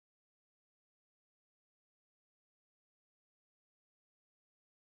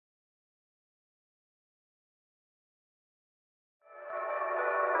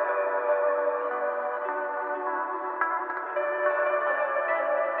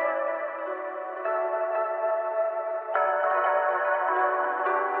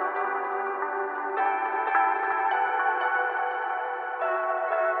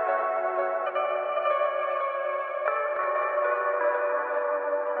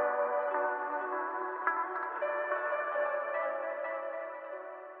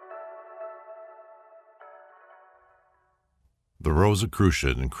The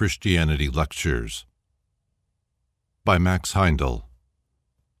Rosicrucian Christianity Lectures by Max Heindel.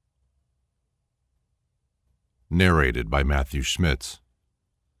 Narrated by Matthew Schmitz.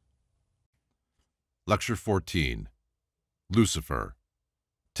 Lecture 14. Lucifer.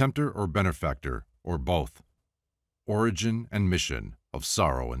 Tempter or Benefactor, or both. Origin and mission of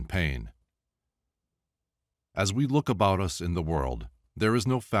sorrow and pain. As we look about us in the world, there is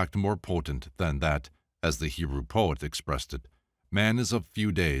no fact more potent than that, as the Hebrew poet expressed it, man is of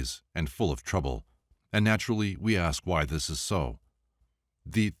few days and full of trouble, and naturally we ask why this is so.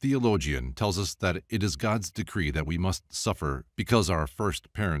 The theologian tells us that it is God's decree that we must suffer because our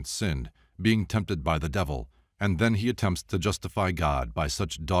first parents sinned, being tempted by the devil, and then he attempts to justify God by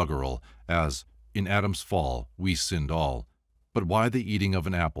such doggerel as, in Adam's fall we sinned all. But why the eating of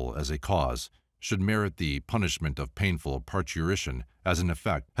an apple as a cause should merit the punishment of painful parturition as an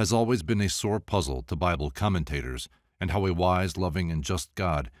effect has always been a sore puzzle to Bible commentators, and how a wise, loving, and just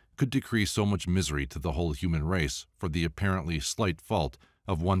God could decree so much misery to the whole human race for the apparently slight fault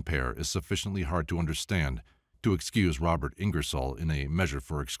of one pair is sufficiently hard to understand, to excuse Robert Ingersoll in a measure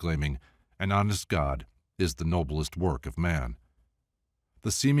for exclaiming, "An honest God is the noblest work of man."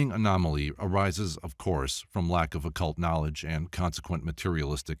 The seeming anomaly arises, of course, from lack of occult knowledge and consequent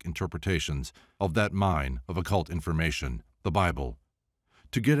materialistic interpretations of that mine of occult information, the Bible.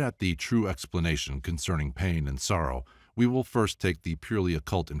 To get at the true explanation concerning pain and sorrow, we will first take the purely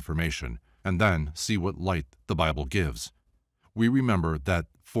occult information, and then see what light the Bible gives. We remember that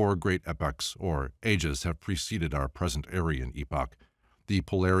 4 great epochs, or ages, have preceded our present Aryan epoch: the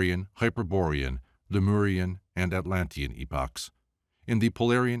Polarian, Hyperborean, Lemurian, and Atlantean epochs. In the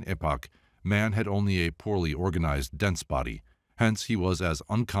Polarian epoch, man had only a poorly organized dense body, hence he was as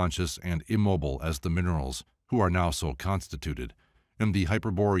unconscious and immobile as the minerals, who are now so constituted. In the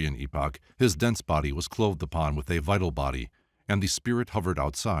Hyperborean epoch, his dense body was clothed upon with a vital body, and the spirit hovered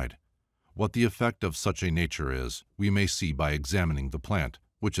outside. What the effect of such a nature is, we may see by examining the plant,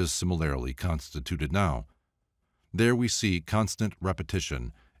 which is similarly constituted now. There we see constant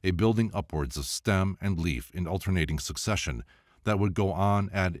repetition, a building upwards of stem and leaf in alternating succession, that would go on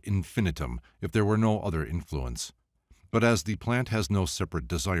ad infinitum if there were no other influence. But as the plant has no separate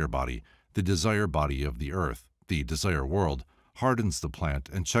desire body, the desire body of the earth, the desire world, hardens the plant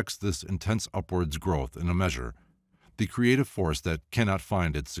and checks this intense upwards growth in a measure. The creative force that cannot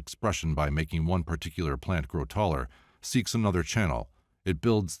find its expression by making one particular plant grow taller seeks another channel. It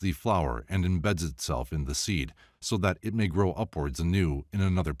builds the flower and embeds itself in the seed so that it may grow upwards anew in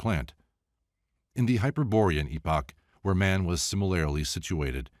another plant. In the Hyperborean epoch, where man was similarly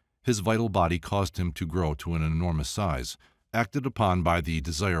situated, his vital body caused him to grow to an enormous size. Acted upon by the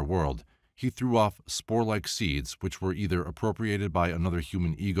desire world, he threw off spore-like seeds which were either appropriated by another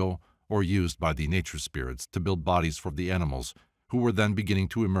human ego or used by the nature spirits to build bodies for the animals, who were then beginning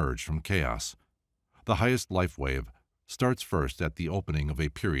to emerge from chaos. The highest life wave starts first at the opening of a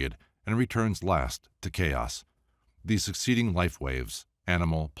period and returns last to chaos. The succeeding life waves,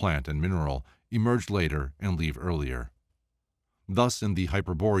 animal, plant, and mineral, emerge later and leave earlier. Thus, in the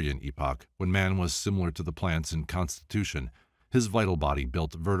Hyperborean epoch, when man was similar to the plants in constitution, his vital body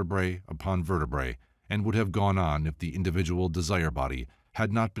built vertebrae upon vertebrae, and would have gone on if the individual desire body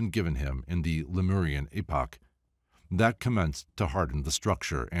had not been given him in the Lemurian epoch. That commenced to harden the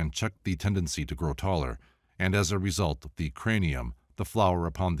structure and check the tendency to grow taller, and as a result, the cranium, the flower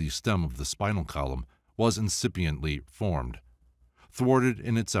upon the stem of the spinal column, was incipiently formed. Thwarted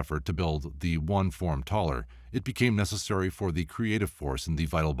in its effort to build the one form taller, it became necessary for the creative force in the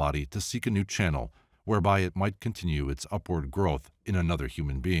vital body to seek a new channel whereby it might continue its upward growth in another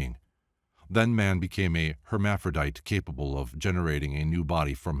human being. Then man became a hermaphrodite capable of generating a new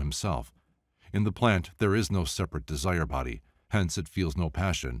body from himself. In the plant there is no separate desire body, hence it feels no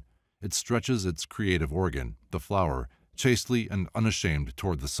passion. It stretches its creative organ, the flower, chastely and unashamed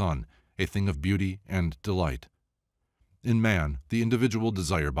toward the sun, a thing of beauty and delight. In man, the individual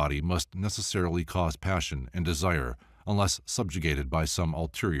desire body must necessarily cause passion and desire unless subjugated by some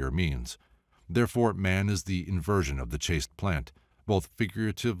ulterior means. Therefore, man is the inversion of the chaste plant, both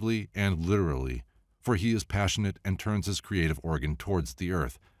figuratively and literally, for he is passionate and turns his creative organ towards the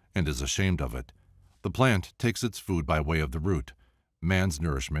earth, and is ashamed of it. The plant takes its food by way of the root. Man's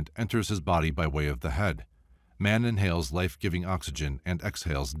nourishment enters his body by way of the head. Man inhales life-giving oxygen and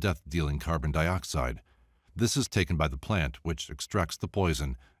exhales death-dealing carbon dioxide. This is taken by the plant, which extracts the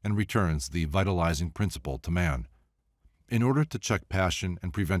poison and returns the vitalizing principle to man. In order to check passion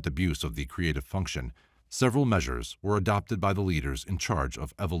and prevent abuse of the creative function, several measures were adopted by the leaders in charge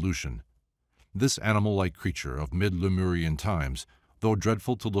of evolution. This animal-like creature of mid-Lemurian times, though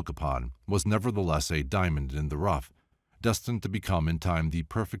dreadful to look upon, was nevertheless a diamond in the rough. destined to become in time the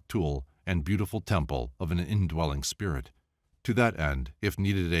perfect tool and beautiful temple of an indwelling spirit. To that end, if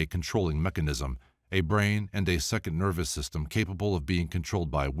needed a controlling mechanism, a brain and a second nervous system capable of being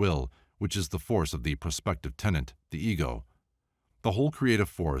controlled by will, which is the force of the prospective tenant, the ego. The whole creative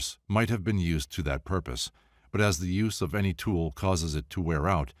force might have been used to that purpose, but as the use of any tool causes it to wear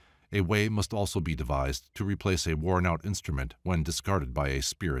out, a way must also be devised to replace a worn-out instrument when discarded by a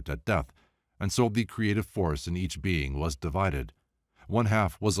spirit at death, and so the creative force in each being was divided. One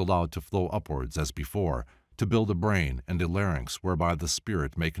half was allowed to flow upwards as before, to build a brain and a larynx whereby the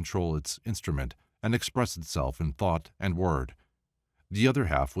spirit may control its instrument and express itself in thought and word. The other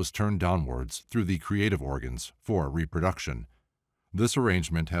half was turned downwards through the creative organs for reproduction. This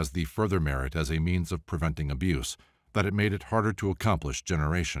arrangement has the further merit as a means of preventing abuse, that it made it harder to accomplish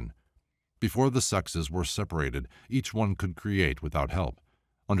generation. Before the sexes were separated, each one could create without help.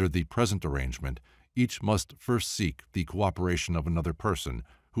 Under the present arrangement, each must first seek the cooperation of another person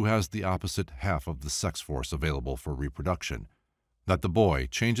who has the opposite half of the sex force available for reproduction. That the boy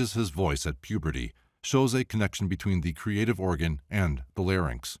changes his voice at puberty shows a connection between the creative organ and the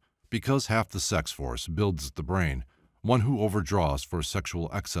larynx. Because half the sex force builds the brain, one who overdraws for sexual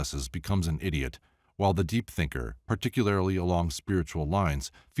excesses becomes an idiot, while the deep thinker, particularly along spiritual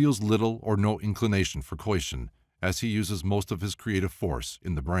lines, feels little or no inclination for coition, as he uses most of his creative force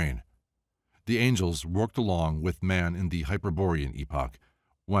in the brain. The angels worked along with man in the Hyperborean epoch,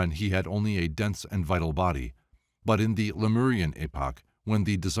 when he had only a dense and vital body, but in the Lemurian epoch, when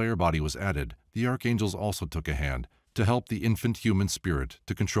the desire body was added, the archangels also took a hand to help the infant human spirit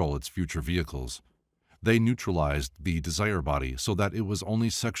to control its future vehicles. They neutralized the desire body so that it was only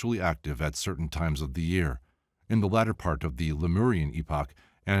sexually active at certain times of the year. In the latter part of the Lemurian epoch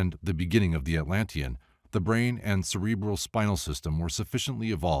and the beginning of the Atlantean, the brain and cerebral spinal system were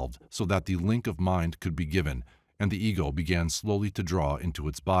sufficiently evolved so that the link of mind could be given, and the ego began slowly to draw into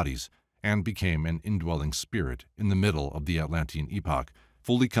its bodies, and became an indwelling spirit in the middle of the Atlantean epoch,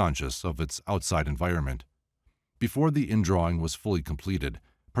 fully conscious of its outside environment. Before the indrawing was fully completed,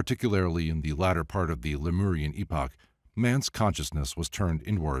 particularly in the latter part of the Lemurian epoch, man's consciousness was turned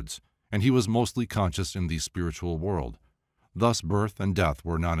inwards, and he was mostly conscious in the spiritual world. Thus birth and death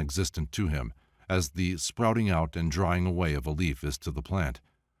were non-existent to him, as the sprouting out and drying away of a leaf is to the plant.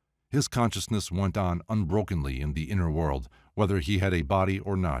 His consciousness went on unbrokenly in the inner world, whether he had a body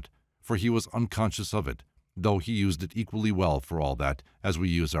or not, for he was unconscious of it, though he used it equally well for all that, as we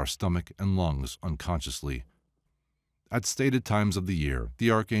use our stomach and lungs unconsciously. At stated times of the year,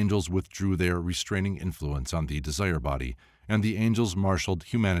 the archangels withdrew their restraining influence on the desire body, and the angels marshaled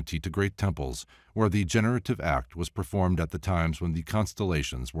humanity to great temples, where the generative act was performed at the times when the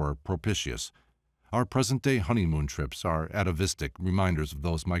constellations were propitious. Our present-day honeymoon trips are atavistic reminders of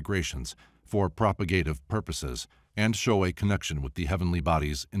those migrations for propagative purposes, and show a connection with the heavenly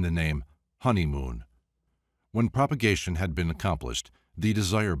bodies in the name honeymoon. When propagation had been accomplished, the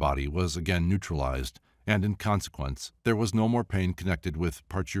desire body was again neutralized, and in consequence there was no more pain connected with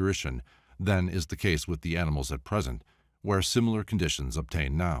parturition than is the case with the animals at present, where similar conditions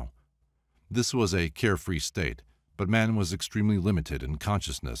obtain now. This was a carefree state, but man was extremely limited in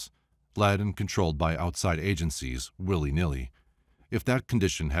consciousness, led and controlled by outside agencies willy-nilly. If that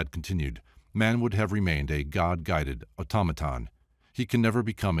condition had continued, man would have remained a God-guided automaton. He can never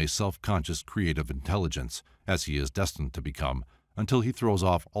become a self-conscious creative intelligence, as he is destined to become, until he throws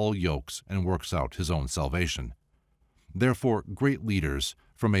off all yokes and works out his own salvation. Therefore, great leaders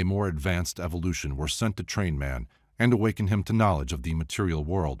from a more advanced evolution were sent to train man and awaken him to knowledge of the material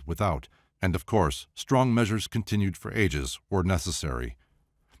world without, and of course, strong measures continued for ages were necessary.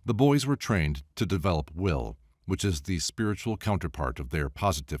 The boys were trained to develop will, which is the spiritual counterpart of their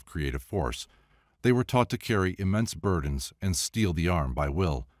positive creative force. They were taught to carry immense burdens and steel the arm by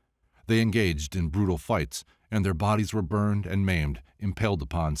will. They engaged in brutal fights, and their bodies were burned and maimed, impaled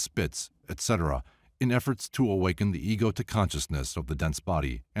upon spits, etc., in efforts to awaken the ego to consciousness of the dense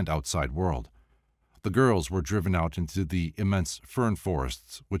body and outside world. The girls were driven out into the immense fern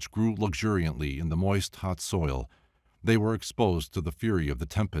forests which grew luxuriantly in the moist, hot soil. They were exposed to the fury of the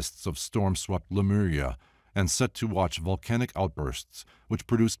tempests of storm-swept Lemuria and set to watch volcanic outbursts which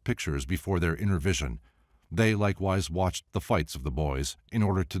produced pictures before their inner vision. They likewise watched the fights of the boys in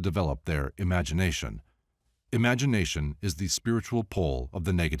order to develop their imagination. Imagination is the spiritual pole of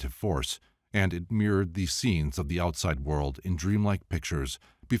the negative force, and it mirrored the scenes of the outside world in dreamlike pictures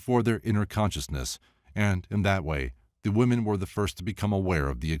before their inner consciousness, and in that way the women were the first to become aware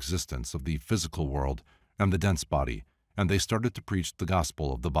of the existence of the physical world and the dense body, and they started to preach the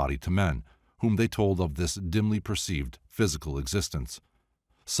gospel of the body to men, whom they told of this dimly perceived physical existence.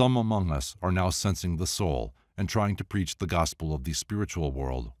 Some among us are now sensing the soul and trying to preach the gospel of the spiritual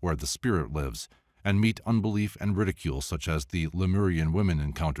world where the spirit lives, and meet unbelief and ridicule such as the Lemurian women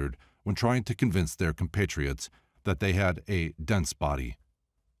encountered when trying to convince their compatriots that they had a dense body.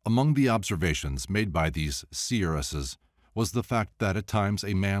 Among the observations made by these seeresses was the fact that at times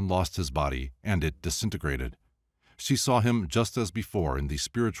a man lost his body and it disintegrated. She saw him just as before in the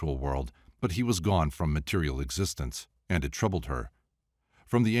spiritual world, but he was gone from material existence, and it troubled her.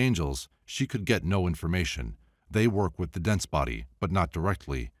 From the angels, she could get no information. They work with the dense body, but not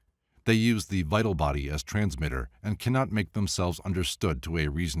directly. They use the vital body as transmitter and cannot make themselves understood to a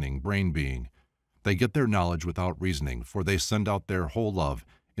reasoning brain being. They get their knowledge without reasoning, for they send out their whole love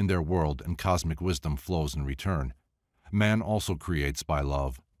in their world and cosmic wisdom flows in return. Man also creates by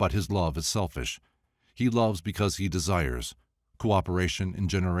love, but his love is selfish. He loves because he desires cooperation in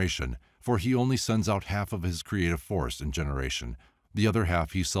generation, for he only sends out half of his creative force in generation. The other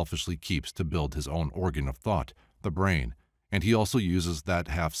half he selfishly keeps to build his own organ of thought, the brain, and he also uses that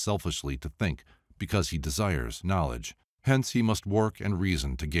half selfishly to think, because he desires knowledge. Hence he must work and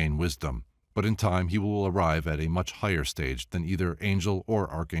reason to gain wisdom, but in time he will arrive at a much higher stage than either angel or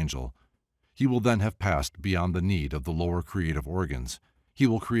archangel. He will then have passed beyond the need of the lower creative organs. He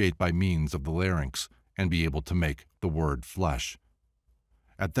will create by means of the larynx and be able to make the word flesh.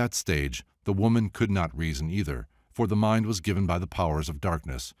 At that stage, the woman could not reason either, for the mind was given by the powers of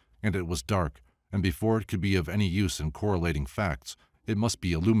darkness, and it was dark, and before it could be of any use in correlating facts, it must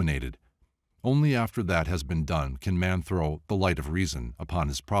be illuminated. Only after that has been done can man throw the light of reason upon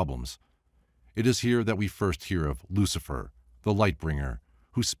his problems. It is here that we first hear of Lucifer, the light-bringer,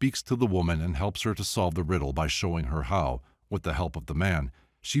 who speaks to the woman and helps her to solve the riddle by showing her how, with the help of the man,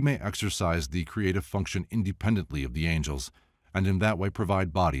 she may exercise the creative function independently of the angels, and in that way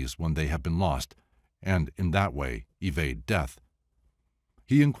provide bodies when they have been lost, and in that way evade death.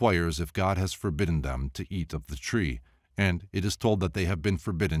 He inquires if God has forbidden them to eat of the tree, and it is told that they have been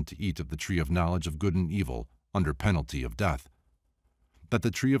forbidden to eat of the tree of knowledge of good and evil, under penalty of death. That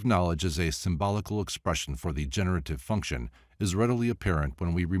the tree of knowledge is a symbolical expression for the generative function is readily apparent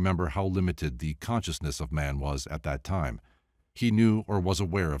when we remember how limited the consciousness of man was at that time. He knew or was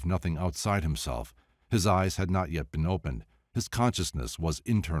aware of nothing outside himself. His eyes had not yet been opened. His consciousness was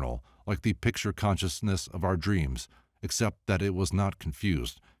internal, like the picture consciousness of our dreams, except that it was not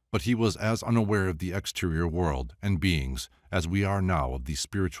confused, but he was as unaware of the exterior world and beings as we are now of the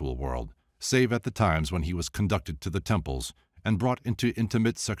spiritual world, save at the times when he was conducted to the temples and brought into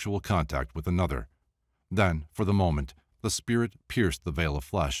intimate sexual contact with another. Then, for the moment, the spirit pierced the veil of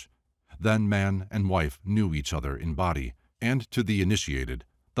flesh. Then man and wife knew each other in body, and to the initiated,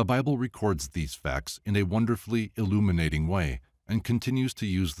 the Bible records these facts in a wonderfully illuminating way and continues to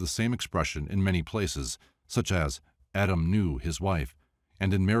use the same expression in many places, such as Adam knew his wife,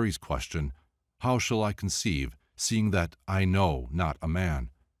 and in Mary's question, "How shall I conceive, seeing that I know not a man?"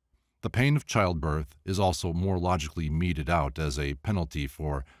 The pain of childbirth is also more logically meted out as a penalty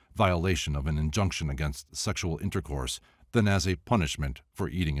for violation of an injunction against sexual intercourse than as a punishment for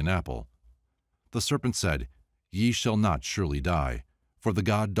eating an apple. The serpent said, "Ye shall not surely die, for the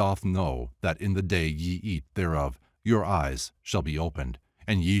God doth know that in the day ye eat thereof your eyes shall be opened,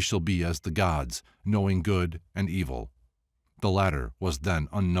 and ye shall be as the gods, knowing good and evil." The latter was then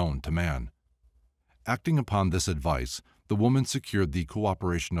unknown to man. Acting upon this advice, the woman secured the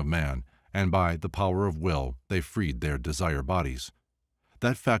cooperation of man, and by the power of will they freed their desire bodies.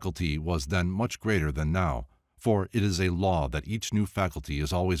 That faculty was then much greater than now, for it is a law that each new faculty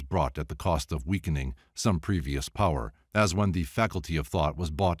is always brought at the cost of weakening some previous power, as when the faculty of thought was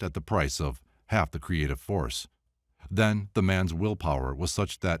bought at the price of half the creative force. Then the man's willpower was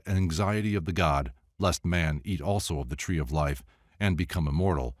such that an anxiety of the God, lest man eat also of the tree of life and become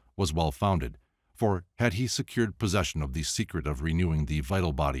immortal, was well founded, for had he secured possession of the secret of renewing the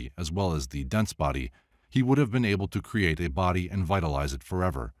vital body as well as the dense body, he would have been able to create a body and vitalize it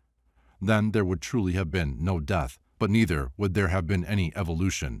forever. Then there would truly have been no death, but neither would there have been any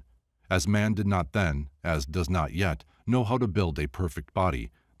evolution, as man did not then, as does not yet, know how to build a perfect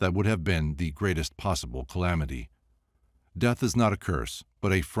body. That would have been the greatest possible calamity. Death is not a curse,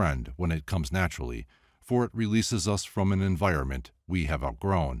 but a friend when it comes naturally, for it releases us from an environment we have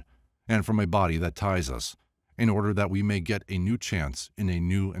outgrown, and from a body that ties us, in order that we may get a new chance in a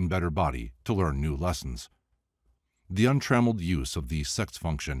new and better body to learn new lessons. The untrammeled use of the sex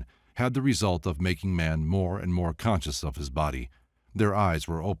function had the result of making man more and more conscious of his body. Their eyes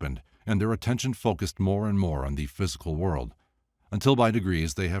were opened, and their attention focused more and more on the physical world, until by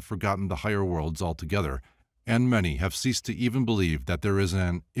degrees they have forgotten the higher worlds altogether, and many have ceased to even believe that there is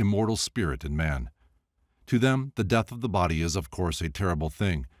an immortal spirit in man. To them, the death of the body is of course a terrible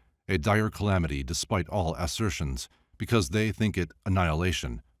thing, a dire calamity despite all assertions, because they think it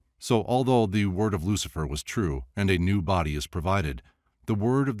annihilation. So although the word of Lucifer was true, and a new body is provided, the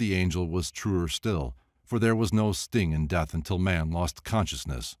word of the angel was truer still, for there was no sting in death until man lost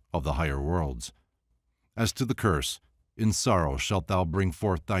consciousness of the higher worlds. As to the curse, in sorrow shalt thou bring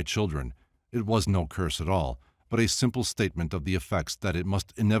forth thy children, it was no curse at all, but a simple statement of the effects that it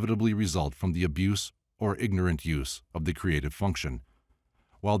must inevitably result from the abuse or ignorant use of the creative function.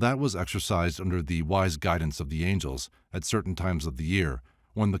 While that was exercised under the wise guidance of the angels at certain times of the year,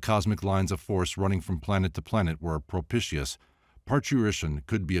 when the cosmic lines of force running from planet to planet were propitious, parturition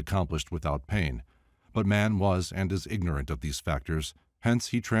could be accomplished without pain. But man was and is ignorant of these factors, hence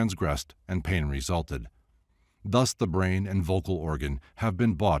he transgressed and pain resulted. Thus the brain and vocal organ have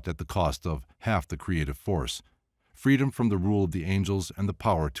been bought at the cost of half the creative force. Freedom from the rule of the angels and the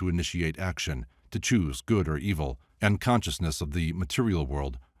power to initiate action, to choose good or evil, and consciousness of the material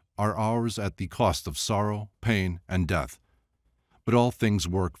world are ours at the cost of sorrow, pain, and death. But all things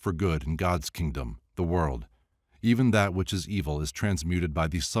work for good in God's kingdom, the world. Even that which is evil is transmuted by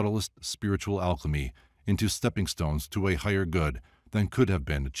the subtlest spiritual alchemy into stepping stones to a higher good than could have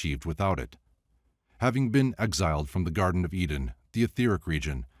been achieved without it. Having been exiled from the Garden of Eden, the etheric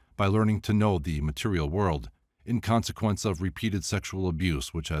region, by learning to know the material world, in consequence of repeated sexual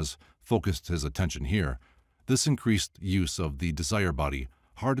abuse which has focused his attention here, this increased use of the desire body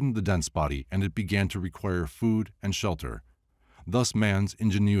hardened the dense body, and it began to require food and shelter. Thus man's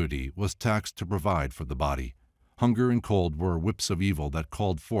ingenuity was taxed to provide for the body. Hunger and cold were whips of evil that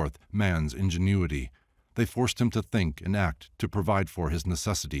called forth man's ingenuity. They forced him to think and act to provide for his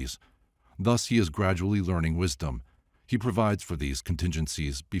necessities. Thus he is gradually learning wisdom. He provides for these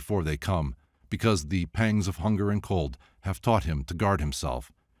contingencies before they come, because the pangs of hunger and cold have taught him to guard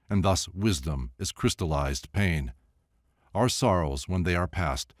himself, and thus wisdom is crystallized pain. Our sorrows, when they are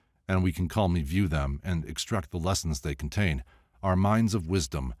past, and we can calmly view them and extract the lessons they contain, are mines of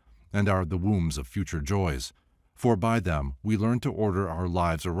wisdom, and are the wombs of future joys. For by them we learn to order our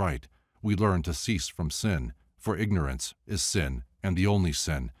lives aright. We learn to cease from sin, for ignorance is sin, and the only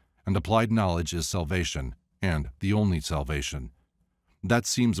sin, and applied knowledge is salvation, and the only salvation. That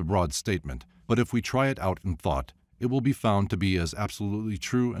seems a broad statement, but if we try it out in thought, it will be found to be as absolutely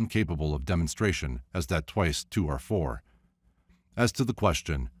true and capable of demonstration as that twice 2 are 4. As to the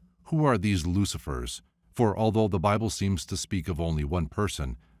question, who are these Lucifers? For although the Bible seems to speak of only one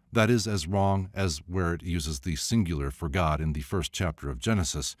person, that is as wrong as where it uses the singular for God in the first chapter of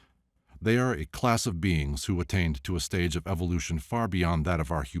Genesis. They are a class of beings who attained to a stage of evolution far beyond that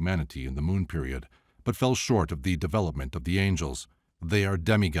of our humanity in the moon period, but fell short of the development of the angels. They are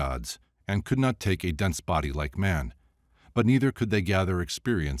demigods, and could not take a dense body like man. But neither could they gather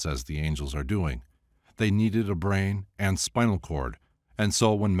experience as the angels are doing. They needed a brain and spinal cord, and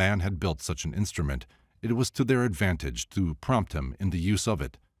so when man had built such an instrument, it was to their advantage to prompt him in the use of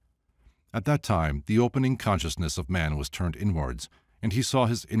it. At that time, the opening consciousness of man was turned inwards, and he saw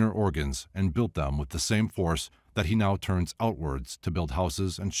his inner organs and built them with the same force that he now turns outwards to build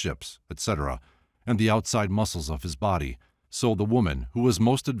houses and ships, etc., and the outside muscles of his body. So the woman, who was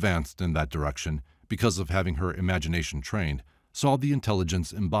most advanced in that direction, because of having her imagination trained, saw the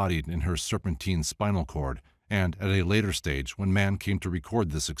intelligence embodied in her serpentine spinal cord, and at a later stage, when man came to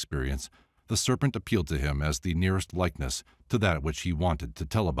record this experience, the serpent appealed to him as the nearest likeness to that which he wanted to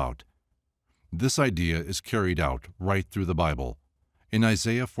tell about. This idea is carried out right through the Bible. In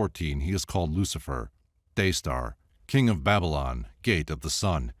Isaiah 14 he is called Lucifer, day star, king of Babylon, gate of the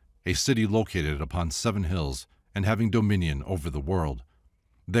sun, a city located upon 7 hills and having dominion over the world.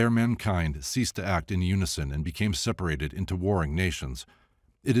 There mankind ceased to act in unison and became separated into warring nations.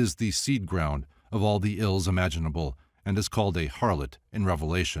 It is the seed ground of all the ills imaginable, and is called a harlot in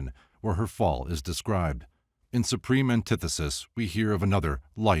Revelation, where her fall is described. In supreme antithesis we hear of another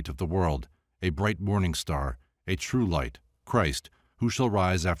light of the world, a bright morning star, a true light, Christ, who shall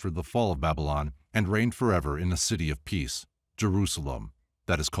rise after the fall of Babylon and reign forever in a city of peace, Jerusalem,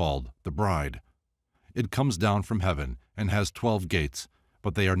 that is called the bride. It comes down from heaven and has 12 gates,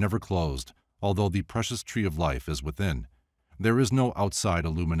 but they are never closed, although the precious tree of life is within. There is no outside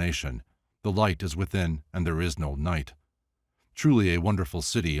illumination. The light is within, and there is no night. Truly a wonderful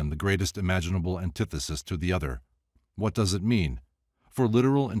city and the greatest imaginable antithesis to the other. What does it mean? For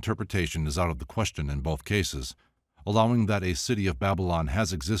literal interpretation is out of the question in both cases. Allowing that a city of Babylon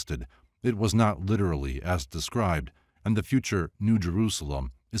has existed, it was not literally as described, and the future New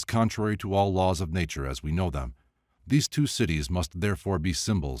Jerusalem is contrary to all laws of nature as we know them. These 2 cities must therefore be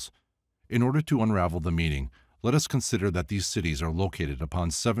symbols. In order to unravel the meaning, let us consider that these cities are located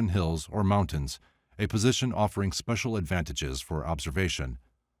upon 7 hills or mountains, a position offering special advantages for observation.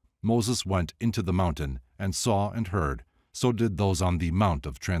 Moses went into the mountain and saw and heard. So did those on the Mount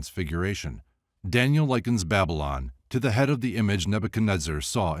of Transfiguration. Daniel likens Babylon to the head of the image Nebuchadnezzar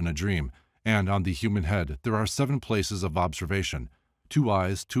saw in a dream, and on the human head there are 7 places of observation: 2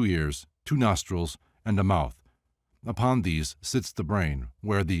 eyes, 2 ears, 2 nostrils, and a mouth. Upon these sits the brain,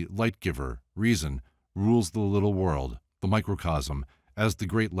 where the light-giver, reason, rules the little world, the microcosm, as the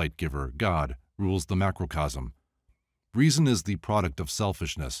great light-giver, God, rules the macrocosm. Reason is the product of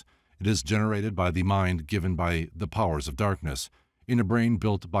selfishness. It is generated by the mind given by the powers of darkness, in a brain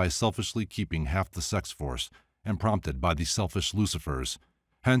built by selfishly keeping half the sex force, and prompted by the selfish Lucifers.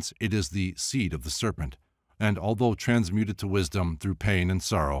 Hence it is the seed of the serpent, and although transmuted to wisdom through pain and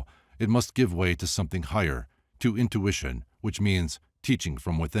sorrow, it must give way to something higher, to intuition, which means teaching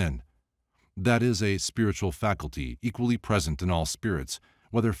from within. That is a spiritual faculty equally present in all spirits,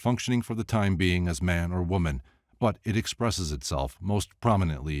 whether functioning for the time being as man or woman, but it expresses itself most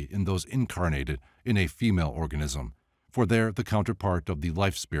prominently in those incarnated in a female organism, for there the counterpart of the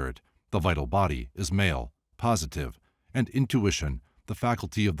life spirit, the vital body, is male, positive, and intuition, the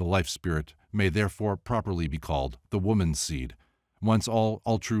faculty of the life spirit, may therefore properly be called the woman's seed, whence all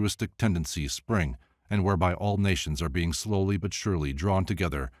altruistic tendencies spring, and whereby all nations are being slowly but surely drawn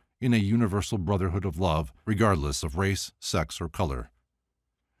together in a universal brotherhood of love, regardless of race, sex, or color.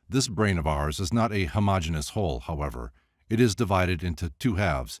 This brain of ours is not a homogeneous whole, however. It is divided into 2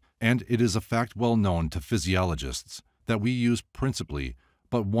 halves, and it is a fact well known to physiologists that we use principally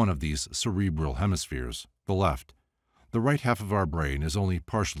but one of these cerebral hemispheres, the left. The right half of our brain is only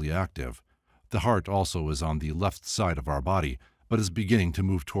partially active. The heart also is on the left side of our body, but is beginning to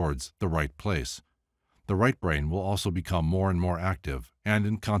move towards the right place. The right brain will also become more and more active, and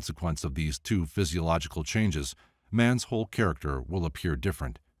in consequence of these 2 physiological changes, man's whole character will appear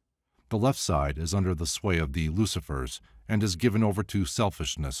different. The left side is under the sway of the Lucifers and is given over to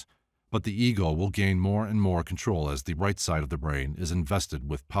selfishness, but the ego will gain more and more control as the right side of the brain is invested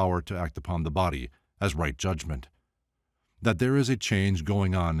with power to act upon the body as right judgment. That there is a change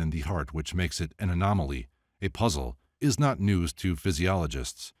going on in the heart which makes it an anomaly, a puzzle, is not news to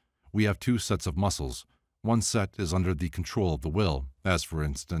physiologists. We have 2 sets of muscles. One set is under the control of the will, as for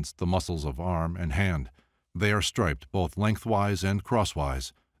instance the muscles of arm and hand. They are striped both lengthwise and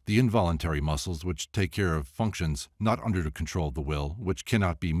crosswise. The involuntary muscles, which take care of functions not under the control of the will, which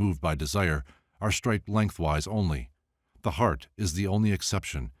cannot be moved by desire, are striped lengthwise only. The heart is the only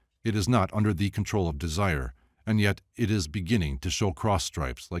exception. It is not under the control of desire, and yet it is beginning to show cross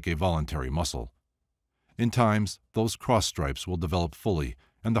stripes like a voluntary muscle. In times, those cross stripes will develop fully,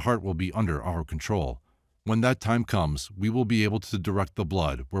 and the heart will be under our control. When that time comes, we will be able to direct the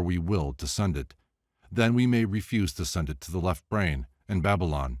blood where we will to send it. Then we may refuse to send it to the left brain, and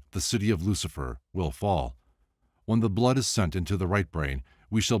Babylon, the city of Lucifer, will fall. When the blood is sent into the right brain,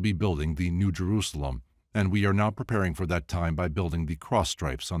 we shall be building the New Jerusalem, and we are now preparing for that time by building the cross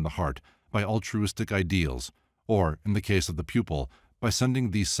stripes on the heart by altruistic ideals, or, in the case of the pupil, by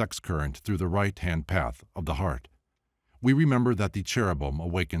sending the sex current through the right-hand path of the heart. We remember that the cherubim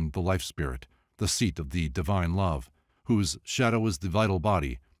awakened the life spirit, the seat of the divine love, whose shadow is the vital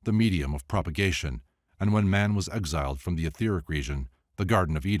body, the medium of propagation, and when man was exiled from the etheric region, the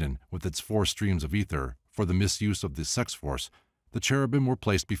Garden of Eden, with its 4 streams of ether, for the misuse of the sex force, the cherubim were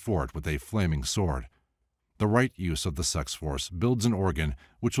placed before it with a flaming sword. The right use of the sex force builds an organ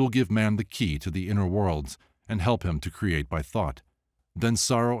which will give man the key to the inner worlds and help him to create by thought. Then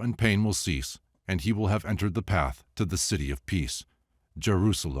sorrow and pain will cease, and he will have entered the path to the city of peace,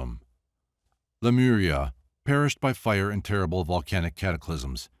 Jerusalem. Lemuria perished by fire and terrible volcanic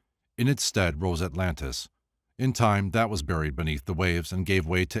cataclysms. In its stead rose Atlantis. In time that was buried beneath the waves and gave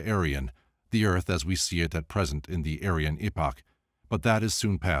way to Aryan, the earth as we see it at present in the Aryan epoch, but that is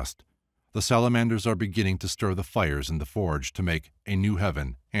soon past. The salamanders are beginning to stir the fires in the forge to make a new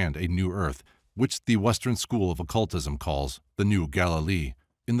heaven and a new earth, which the Western school of occultism calls the New Galilee.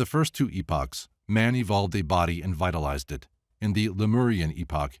 In the first 2 epochs, man evolved a body and vitalized it. In the Lemurian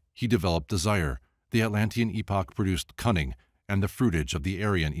epoch, he developed desire. The Atlantean epoch produced cunning, and the fruitage of the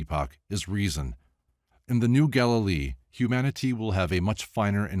Aryan epoch is reason. In the New Galilee, humanity will have a much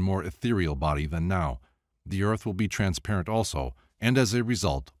finer and more ethereal body than now. The earth will be transparent also, and as a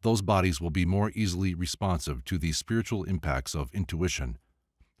result, those bodies will be more easily responsive to the spiritual impacts of intuition.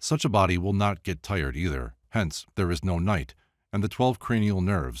 Such a body will not get tired either, hence there is no night, and the 12 cranial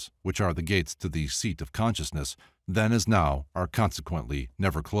nerves, which are the gates to the seat of consciousness, then as now, are consequently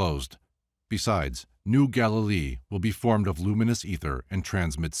never closed. Besides, New Galilee will be formed of luminous ether and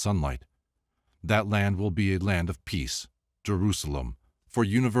transmit sunlight. That land will be a land of peace, Jerusalem, for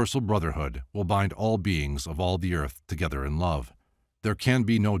universal brotherhood will bind all beings of all the earth together in love. There can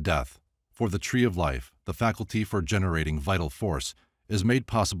be no death, for the tree of life, the faculty for generating vital force, is made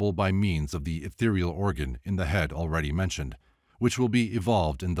possible by means of the ethereal organ in the head already mentioned, which will be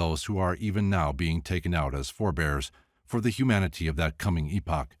evolved in those who are even now being taken out as forebears for the humanity of that coming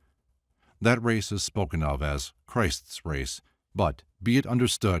epoch. That race is spoken of as Christ's race, but be it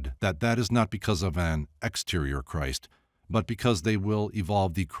understood that that is not because of an exterior Christ, but because they will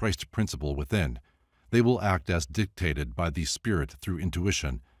evolve the Christ principle within. They will act as dictated by the Spirit through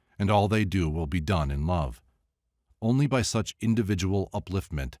intuition, and all they do will be done in love. Only by such individual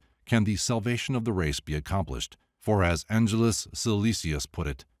upliftment can the salvation of the race be accomplished, for as Angelus Silesius put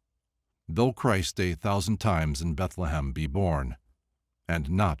it, "Though Christ 1,000 times in Bethlehem be born, and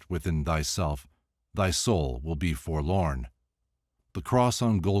not within thyself, thy soul will be forlorn. The cross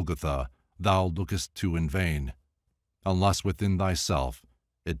on Golgotha thou lookest to in vain, unless within thyself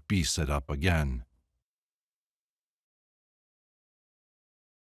it be set up again."